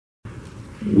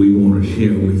we want to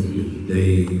share with you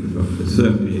today from the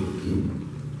subject,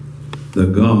 the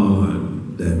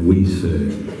God that we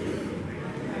serve.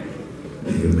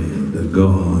 Amen. The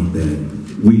God that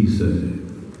we serve.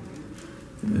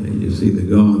 And you see, the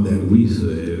God that we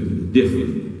serve is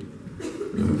different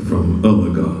from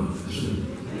other gods.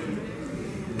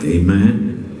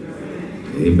 Amen.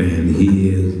 Amen. He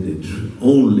is the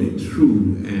only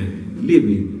true and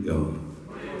living God.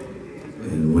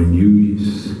 And when you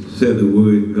say the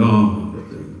word God,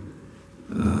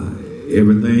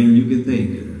 everything you can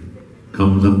think of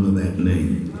comes under that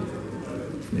name.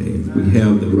 And we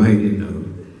have the writing of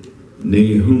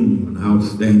Nahum, an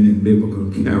outstanding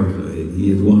biblical character.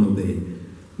 He is one of the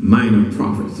minor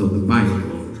prophets of the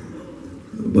Bible.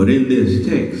 But in this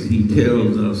text, he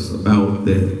tells us about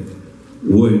the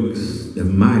works, the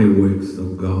mighty works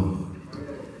of God.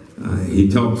 He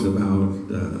talks about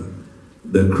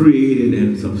the created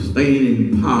and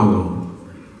sustaining power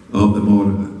of the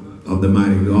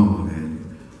mighty God. And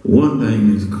one thing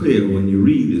is clear when you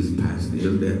read this passage,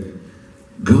 is that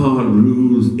God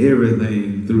rules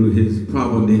everything through his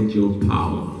providential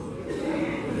power.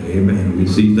 Amen. We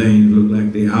see things look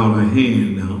like they're out of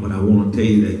hand now, but I want to tell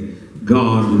you that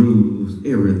God rules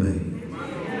everything.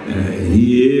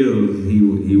 He is,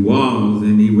 he was,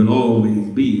 and he will always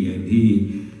be, and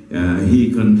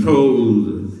he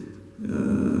controls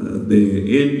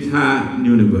the entire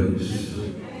universe.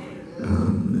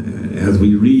 As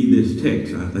we read this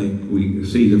text, I think we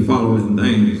see the following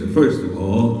things. First of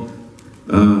all,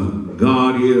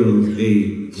 God is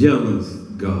a jealous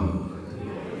God.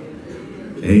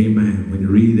 Amen. When you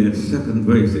read that second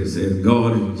verse, it says,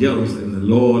 God is jealous and the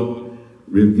Lord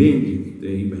revengeth.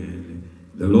 Amen.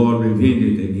 The Lord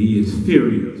revengeth and he is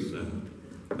furious.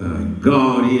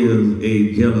 God is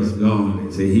a jealous God.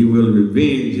 It says he will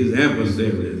revenge his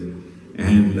adversaries.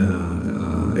 And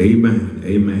amen,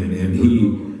 amen. And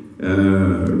he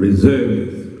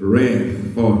reserves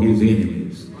wrath for his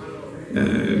enemies.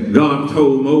 God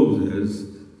told Moses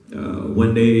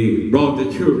when they brought the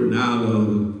children out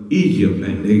of Egypt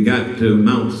and they got to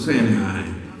Mount Sinai,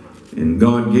 and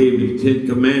God gave the 10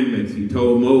 commandments, he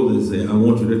told Moses, I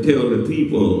want you to tell the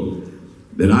people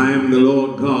that I am the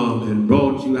Lord God that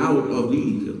brought you out of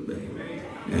Egypt.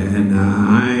 And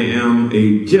I am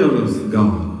a jealous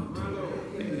God.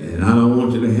 And I don't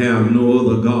want you to have no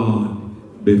other God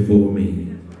before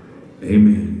me.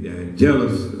 Amen.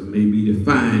 Jealous may be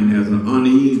defined as an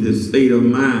uneasy state of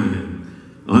mind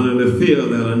under the fear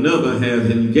that another has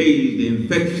engaged the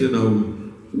infection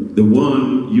of the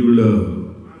one you love.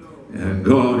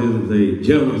 God is a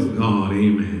jealous God.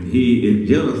 Amen. He is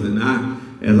jealous. And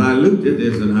as I looked at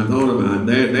this and I thought about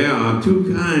that, there are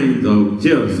two kinds of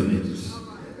jealousness.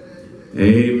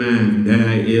 Amen.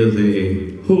 There is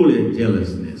a holy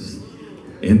jealousness,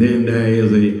 and then there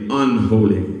is an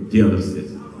unholy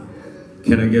jealousness.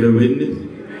 Can I get a witness?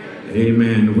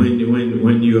 Amen.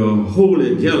 When you're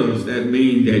wholly jealous, that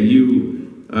means that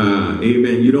you,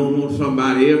 amen, you don't want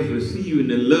somebody else receiving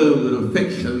the love and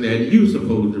affection that you're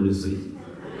supposed to receive,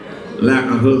 like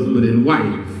a husband and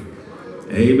wife.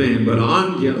 Amen. But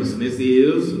unjealousness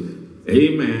is,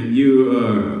 amen,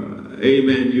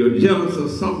 you're jealous of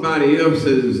somebody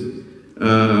else's,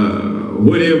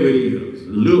 whatever it is,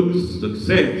 looks,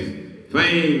 success,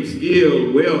 fame,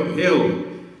 skill, wealth, health.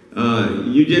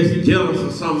 You're just jealous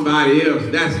of somebody else.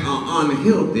 That's an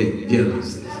unhealthy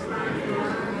jealousy.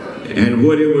 And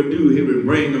what it would do, it would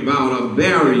bring about a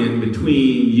barrier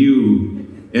between you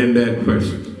and that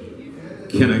person.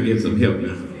 Can I get some help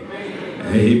now?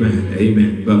 Amen.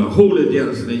 Amen. But a holy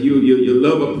jealousy, you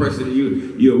love a person,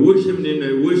 you're wishing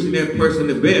that person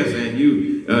the best, and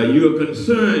you're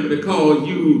concerned because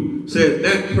you said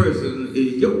that person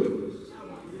is yours.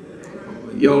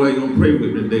 Y'all ain't gonna pray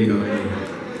with me today, are you?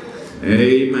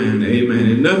 Amen, amen.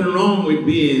 And nothing wrong with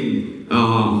being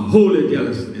holy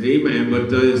jealousness, amen, but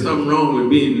there's something wrong with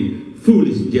being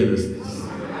foolish jealousness.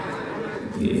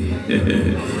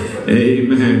 Yeah.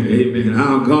 Amen, amen.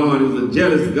 Our God is a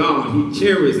jealous God. He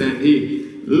cherishes and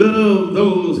he loves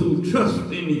those who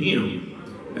trust in him.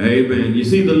 Amen. You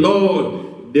see, the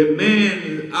Lord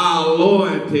demands our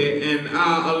loyalty and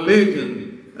our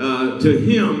allegiance to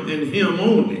him and him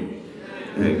only.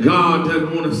 God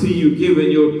doesn't want to see you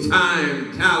giving your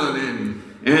time, talent,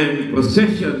 and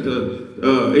possession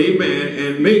to, amen,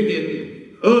 and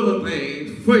making other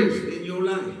things first in your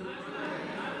life.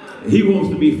 He wants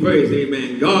to be first,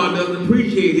 amen. God doesn't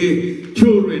appreciate his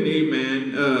children,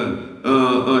 amen,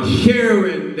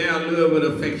 sharing their love and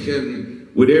affection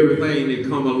with everything that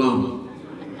come along.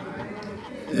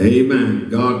 Amen.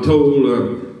 God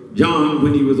told John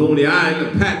when he was on the island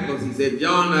of Patmos, he said,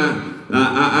 John,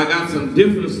 I got some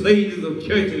different stages of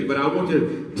churches, but I want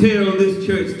to tell this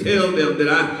church, tell them that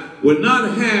I will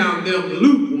not have them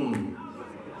lukewarm.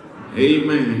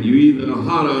 Amen. You either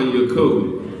hot or you're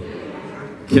cold.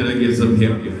 Can I get some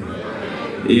help?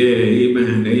 Yeah,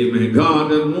 amen, amen. God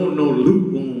doesn't want no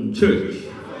lukewarm church.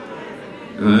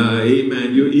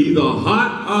 Amen. You're either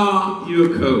hot or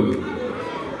you're cold.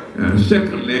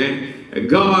 Secondly,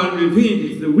 God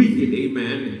revenges the wicked.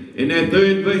 Amen. In that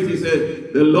third verse, he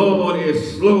says, the Lord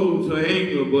is slow to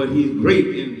anger, but he's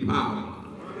great in power.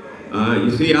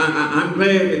 You see, I'm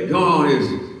glad that God is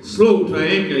slow to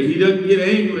anger. He doesn't get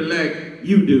angry like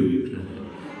you do.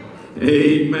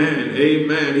 Amen,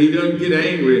 amen. He doesn't get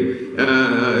angry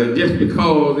just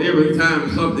because every time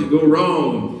something go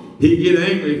wrong, he get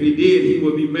angry. If he did, he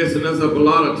would be messing us up a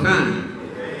lot of time.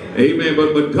 Amen.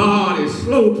 But God is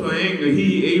slow to anger.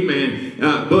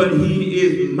 But he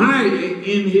is mighty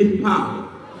in his power.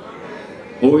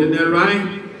 Oh, isn't that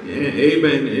right?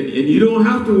 Amen. And you don't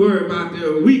have to worry about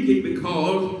the wicked,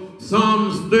 because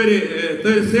Psalms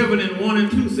 37 and 1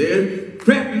 and 2 says,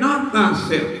 fret not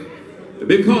thyself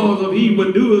because of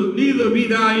evildoers, neither be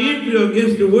thou angry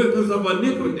against the workers of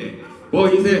iniquity. For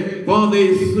he said, for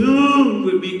they soon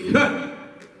will be cut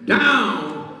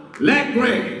down like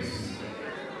grass,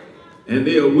 and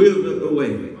they'll wither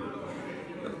away.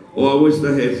 Oh, I wish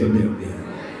I had some help there.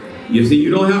 You see,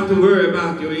 you don't have to worry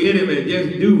about your enemy.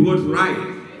 Just do what's right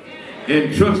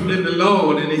and trust in the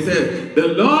Lord. And he said, the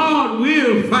Lord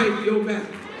will fight your battle.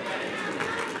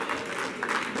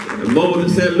 And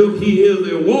Moses said, look, he is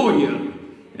a warrior,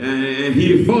 and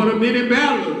he fought many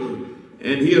battles,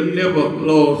 and he has never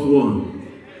lost one.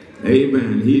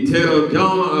 Amen. He tells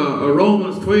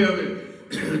Romans 12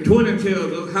 and 20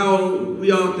 tells us how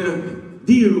we ought to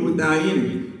deal with our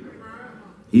enemy.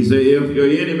 He said, if your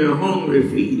enemy is hungry,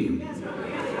 feed him.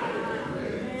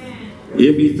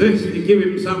 If he's thirsty, give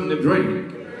him something to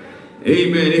drink.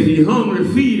 Amen. If he's hungry,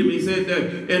 feed him. He said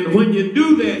that, and when you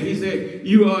do that, he said,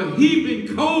 you are heaping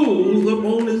coals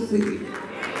upon his head.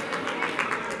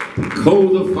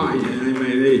 Coals of fire.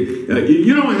 Amen.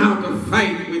 You don't have to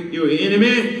fight with your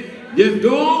enemy. Just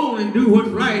go on and do what's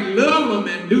right. Love them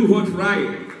and do what's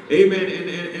right. Amen.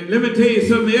 And let me tell you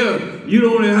something else. You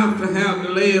don't have to have the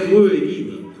last word either.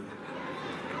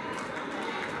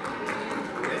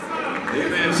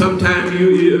 Amen. Sometimes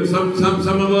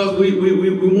some of us, we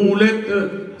won't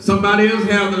let somebody else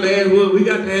have the last word. We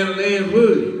got to have the last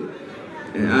word.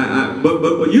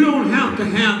 But you don't have to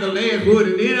have the last word.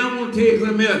 And then I want to tell you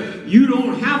something else. You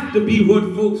don't have to be what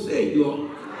folks say you are.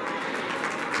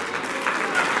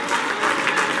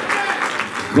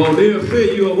 Because they'll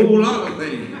say you a whole lot of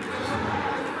things.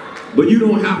 But you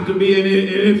don't have to be. And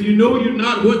if you know you're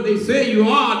not what they say you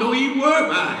are, don't even worry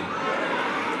about it.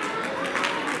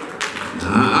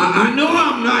 I know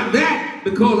I'm not that,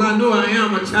 because I know I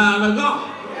am a child of God.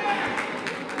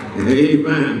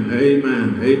 Amen,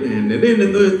 amen, amen. And then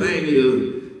the third thing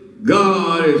is,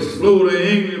 God is slow to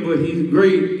anger, but he's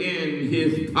great in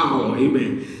his power.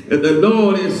 Amen. And the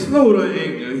Lord is slow to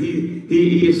anger.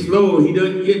 He is slow. He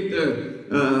doesn't get the,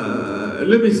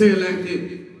 let me say it like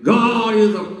this. God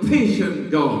is a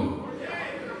patient God.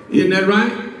 Isn't that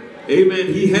right? Amen.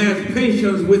 He has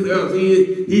patience with us.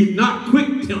 He's not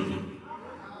quick-tempered.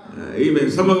 Amen.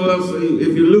 Some of us,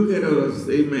 if you look at us,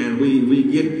 amen, we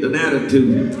get an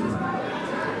attitude.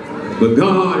 But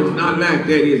God is not like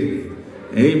that, is he?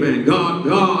 Amen. God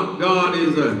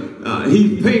is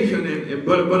he's patient,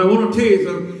 but I want to tell you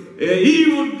something.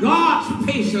 Even God's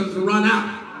patience run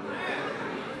out.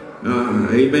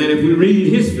 Amen. If we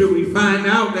read history, we find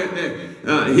out that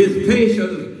his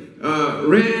patience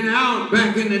ran out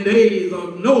back in the days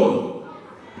of Noah.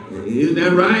 Isn't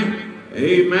that right?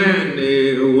 Amen.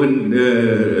 When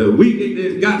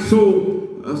wickedness got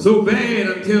so bad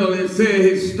until it said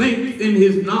his strength in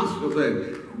his nostrils,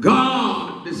 that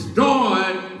God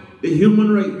destroyed the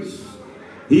human race.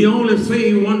 He only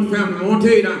saved one family. I want to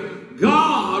tell you that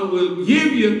God will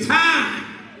give you time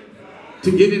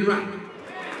to get it right.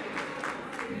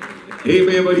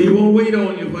 Amen. But he won't wait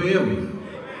on you forever.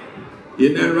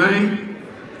 Isn't that right?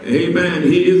 Amen.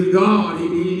 He is God.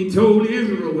 He told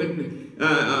Israel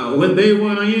when they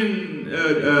were in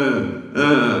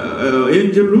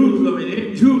Jerusalem and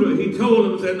in Judah, he told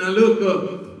them, said, now look,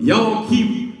 y'all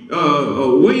keep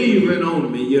wavering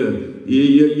on me.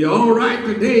 You're all right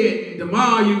today, and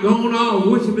tomorrow you're going off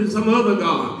worshiping some other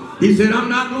God. He said, I'm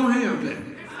not going to have that.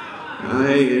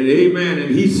 Amen.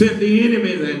 And he sent the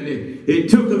enemies, and he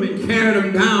took them and carried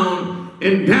them down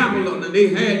in Babylon, and they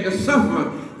had to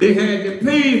suffer. They had to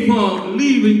pay for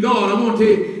leaving God. I want to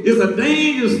tell you, it's a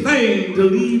dangerous thing to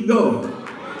leave God.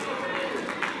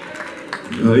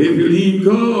 If you leave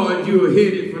God, you are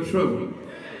headed for trouble.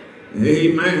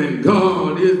 Amen.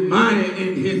 God is mighty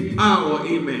in his power.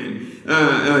 Amen.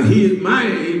 He is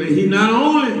mighty. Amen. He not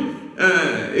only,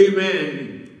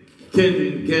 amen,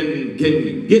 can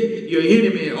get your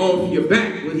enemy off your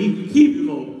back, but he can keep him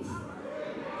off.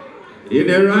 Isn't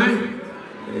that right?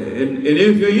 And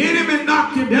if your enemy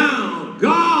knock you down,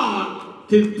 God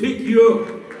can pick you up.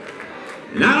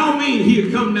 And I don't mean he'll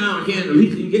come down here and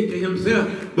reach and get to himself,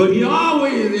 but he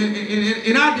always,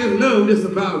 and I just love this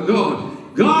about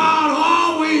God. God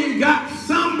always got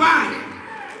somebody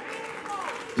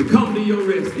to come to your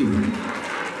rescue.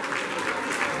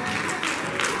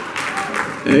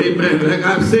 Amen. Like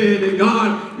I've said, that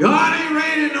God ain't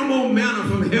raining no more manna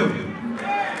from heaven.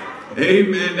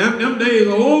 Amen. Them days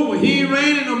are over. He ain't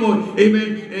raining no more.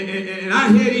 Amen. And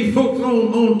I hear these folks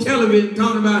on television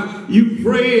talking about you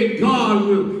pray and God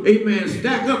will, amen,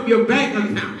 stack up your bank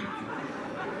account.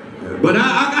 But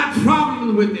I got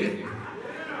problems with that.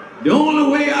 The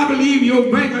only way I believe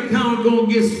your bank account is going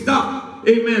to get stocked,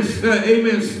 amen,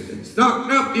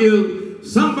 stocked up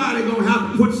is somebody going to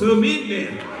have to put some in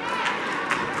there.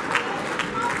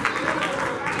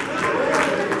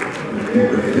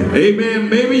 Amen.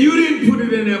 Maybe you didn't put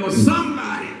it in there, but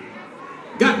somebody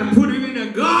got to put it in there.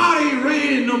 God ain't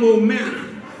raining no more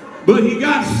manna, but he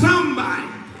got somebody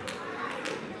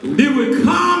that will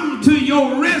come to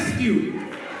your rescue.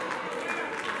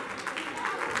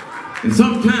 And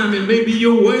sometimes it may be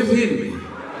your worst enemy.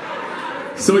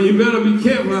 So you better be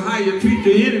careful how you treat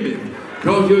your enemy,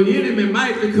 because your enemy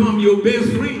might become your best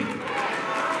friend.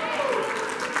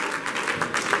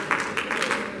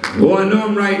 Oh, I know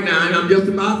I'm right now, and I'm just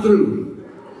about through.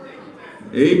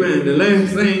 Amen. The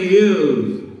last thing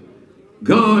is,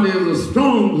 God is a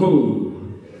stronghold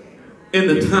in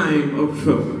the time of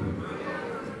trouble.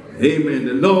 Amen.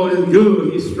 The Lord is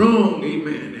good. He's strong.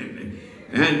 Amen.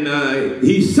 And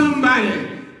he's somebody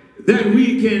that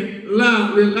we can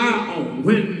rely on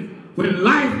when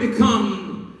life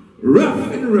becomes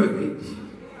rough and rugged.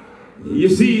 You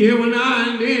see, every now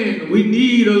and then we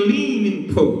need a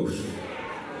leaning post.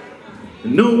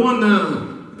 No wonder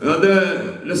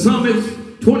the psalmist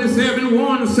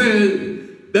 27:1 says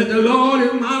that the Lord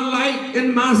is my light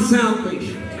and my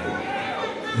salvation.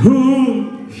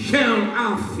 Whom shall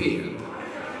I fear?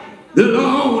 The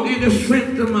Lord is the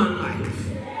strength of my life.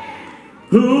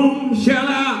 Whom shall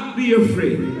I be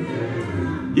afraid?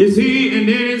 You see, and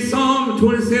then in Psalm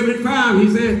 27:5 he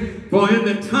said, for in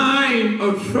the time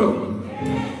of trouble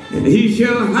he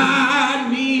shall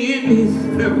hide me in his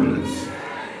feathers.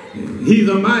 He's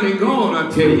a mighty God, I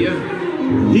tell you.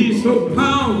 He's so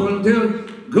powerful until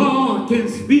God can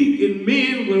speak and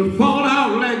men will fall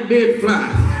out like dead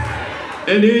flies.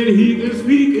 And then he can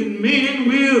speak and men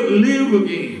will live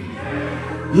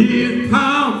again. He is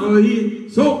powerful.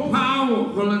 He's so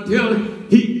powerful until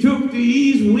he took the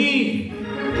east wind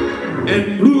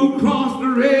and blew across the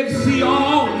Red Sea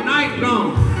all night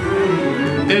long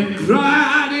and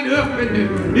dried it up, and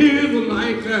the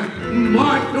Israelites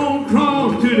marched on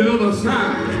across to the other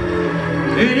side.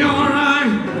 Ain't it all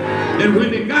right? And when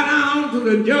they got out to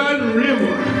the Jordan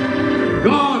River,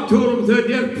 God told them to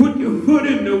just put your foot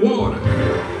in the water.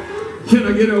 Can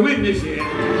I get a witness here?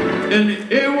 And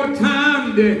every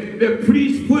time the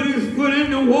priest put his foot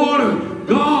in the water,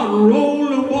 God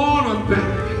rolled the water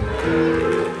back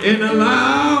and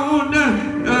allowed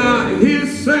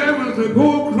his servants to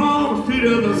go across to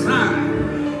the other side.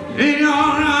 Ain't it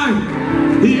all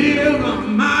right? He is a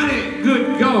mighty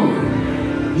good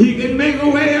God. He can make a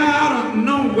way out of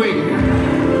no way.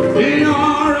 Ain't it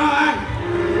all right?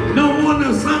 No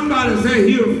wonder somebody say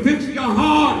he'll fix your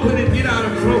heart when it get out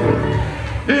of trouble.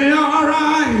 Ain't it all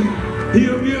right?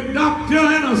 He'll be a doctor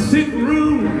in a sick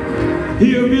room.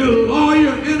 He'll be a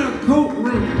lawyer in a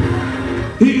courtroom.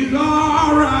 He's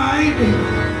all right.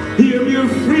 He'll be a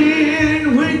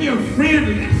friend when you're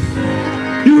friendless.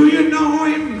 Do you know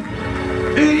him?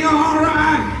 Ain't he all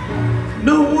right?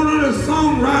 No one of the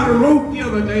songwriter wrote the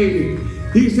other day.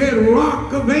 He said,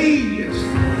 Rock of Ages,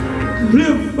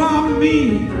 cliff for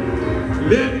me,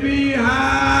 let me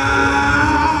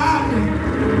hide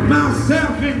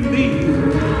myself in thee.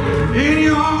 Ain't he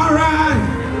all right?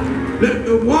 Let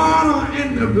the water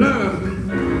and the blood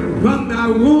from thy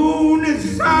wounded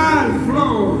side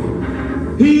flow.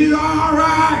 He's all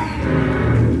right.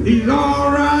 He's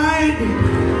all right.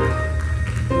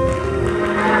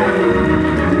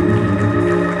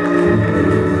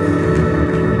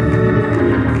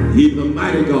 He's a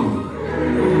mighty God.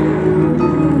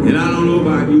 And I don't know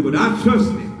about you, but I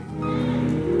trust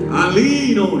him. I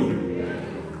lean on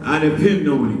him. I depend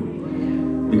on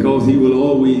him. Because he will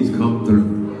always come through.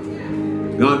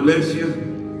 God bless you.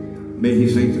 May he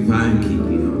sanctify and keep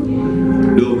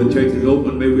you. Door of the church is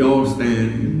open. May we all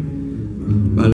stand.